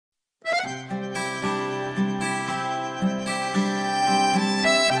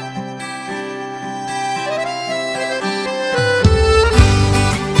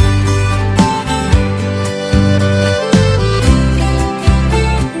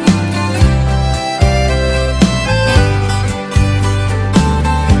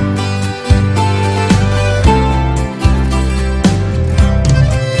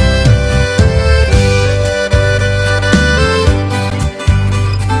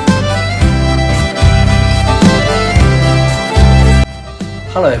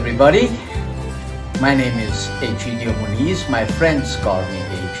Hello everybody, my name is Egidio Moniz. My friends call me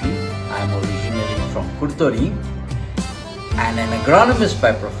Egi. I am originally from Kurtori and an agronomist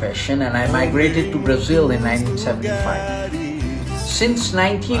by profession, and I migrated to Brazil in 1975. Since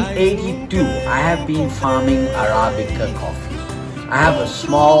 1982, I have been farming Arabica coffee. I have a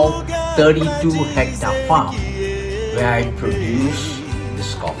small 32-hectare farm where I produce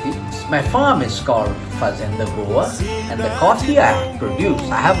this coffee. My farm is called Fazenda Goan, and the coffee I produce,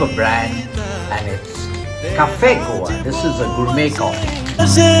 I have a brand and it's Café Goan. This is a gourmet coffee.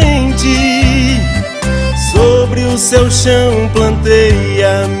 Gente, sobre o seu chão plantei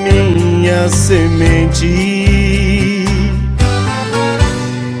a minha semente.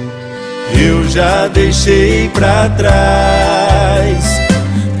 Eu já deixei pra trás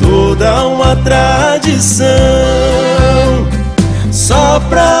toda uma tradição, só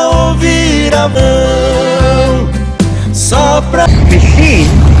pra ouvir a mão, só pra... Machine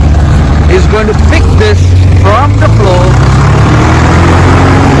is going to pick this from the floor.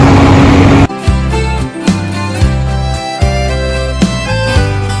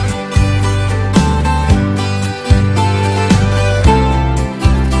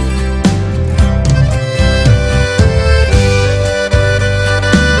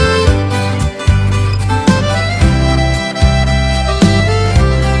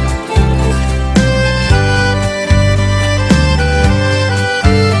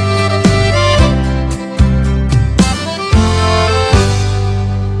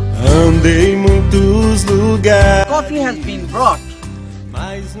 Coffee has been brought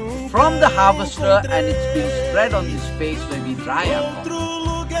from the harvester and it's been spread on this space where we dry our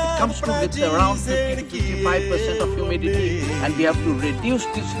coffee. It comes to with around 50 to 55% of humidity, and we have to reduce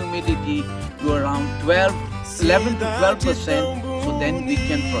this humidity to around 11 to 12%, so then we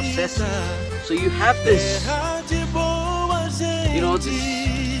can process it. So you have this, this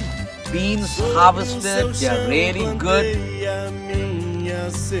beans harvested, they are really good.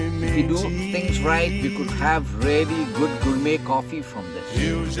 If we do things right, we could have really good gourmet coffee from this.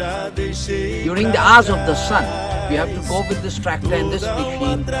 During the hours of the sun, we have to go with this tractor and this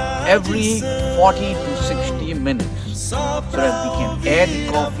machine every 40 to 60 minutes so that we can air the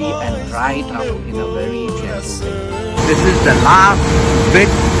coffee and dry it up in a very gentle way. This is the last bit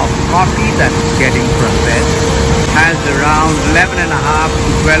of coffee that's getting processed. It has around 11.5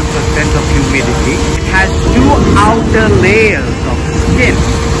 to 12% of humidity. It has two outer layers of skin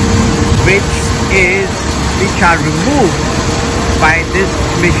which are removed by this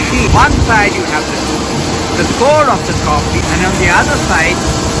machine. One side you have the core of the coffee, and on the other side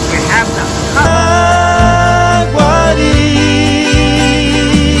we have the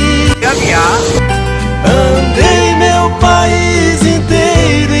Here we are. Andei meu país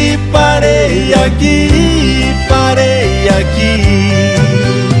inteiro e parei aqui, parei aqui.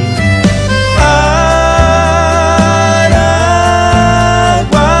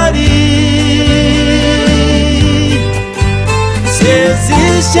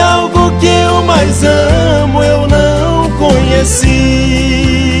 Existe algo que eu mais amo, eu não conheci.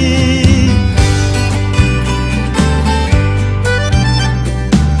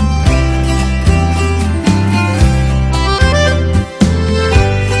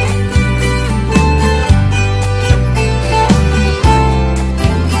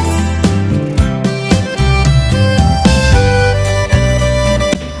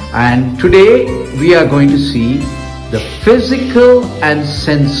 And today we are going to see the physical and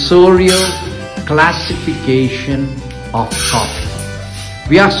sensorial classification of coffee.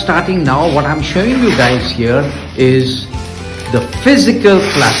 We are starting now. What I'm showing you guys here is the physical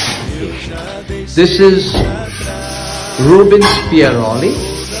classification. This is Rubens Pieroli,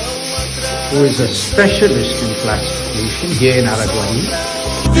 who is a specialist in classification here in Araguari.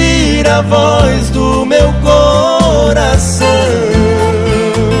 Ouvir a voz do meu coração.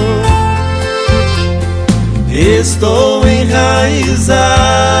 Estou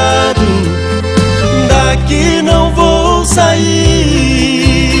enraizado, daqui não vou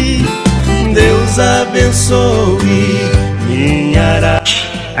sair. Deus abençoe minha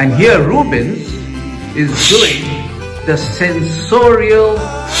Araguari. And here Rubens is doing the sensorial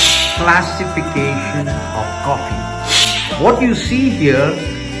classification of coffee. What you see here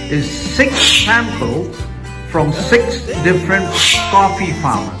is 6 samples from 6 different coffee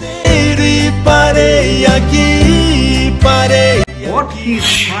farmers. What he's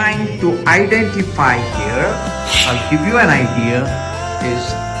trying to identify here, I'll give you an idea,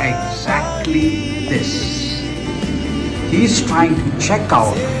 is exactly this. He's trying to check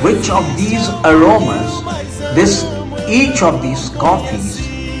out which of these aromas, each of these coffees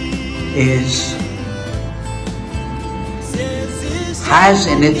is has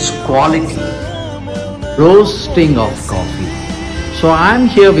in its quality roasting of coffee. So I'm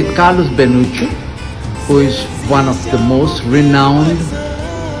here with Carlos Benucci, who is one of the most renowned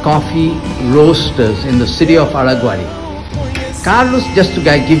coffee roasters in the city of Araguari. Carlos, just to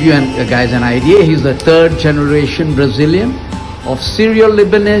give you guys an idea, he's the third generation Brazilian of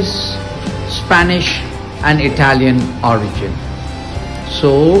Syro-Lebanese, Spanish and Italian origin.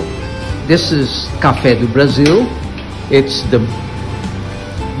 So this is Café do Brasil. It's the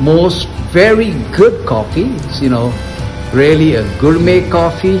most very good coffee. It's, really a gourmet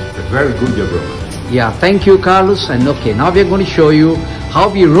coffee. Very good aroma. Yeah, thank you, Carlos. And okay, now we're going to show you how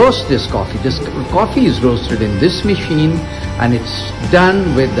we roast this coffee. This coffee is roasted in this machine and it's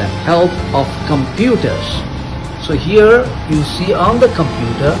done with the help of computers. So here you see on the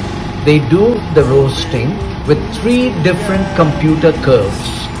computer, they do the roasting with 3 different computer curves.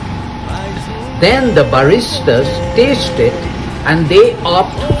 Then the baristas taste it and they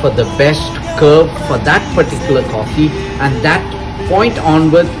opt for the best curve for that particular coffee, and that point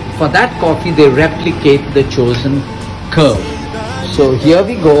onward, for that coffee they replicate the chosen curve. So here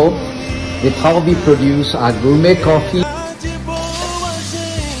we go with how we produce our gourmet coffee.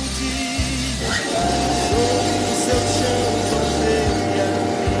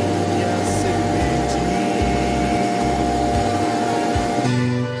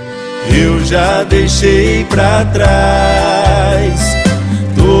 Eu já deixei pra trás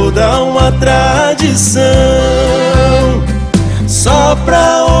toda uma tradição, só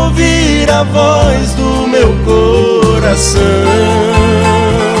pra ouvir a voz do meu coração.